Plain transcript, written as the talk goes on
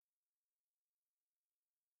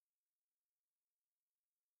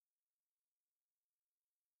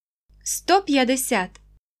150.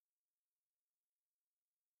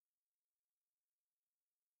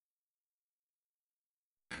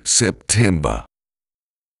 September.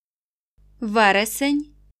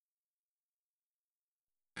 Вересень.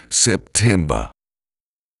 September.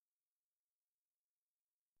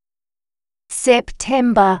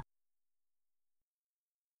 September.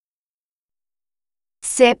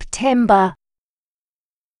 September.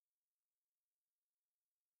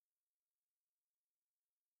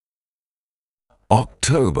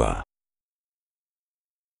 October.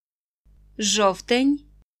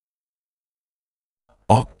 Жовтень.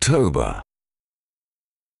 October.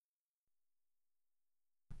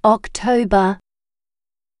 October.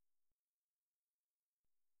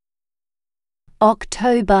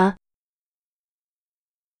 October.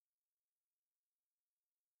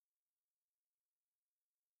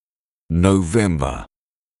 November.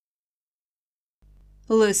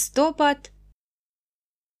 Листопад.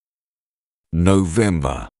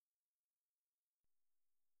 November.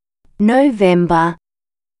 November.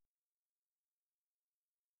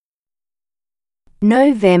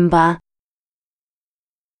 November.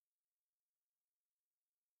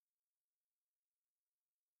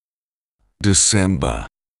 December.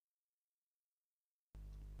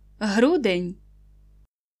 Грудень.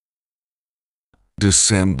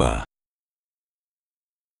 December.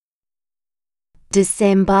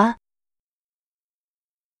 December.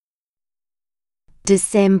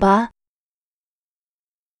 December.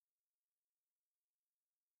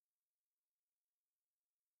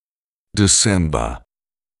 December.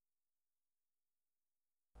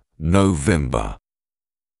 November.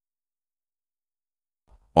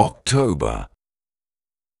 October.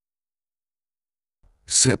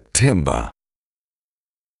 September.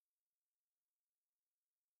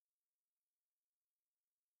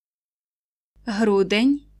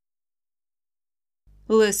 Грудень.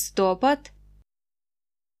 Листопад.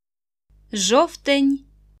 Жовтень.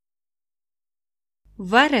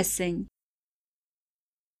 Вересень.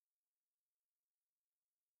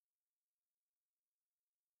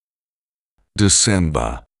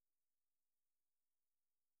 December.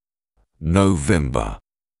 November.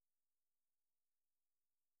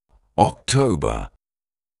 October.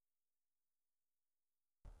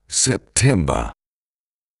 September.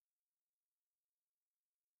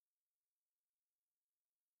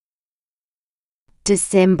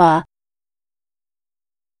 December.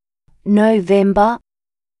 November.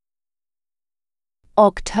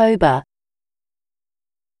 October.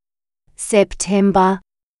 September.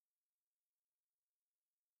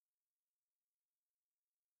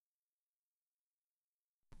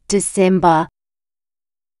 December.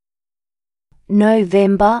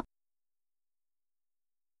 November.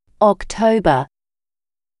 October.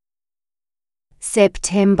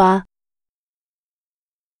 September.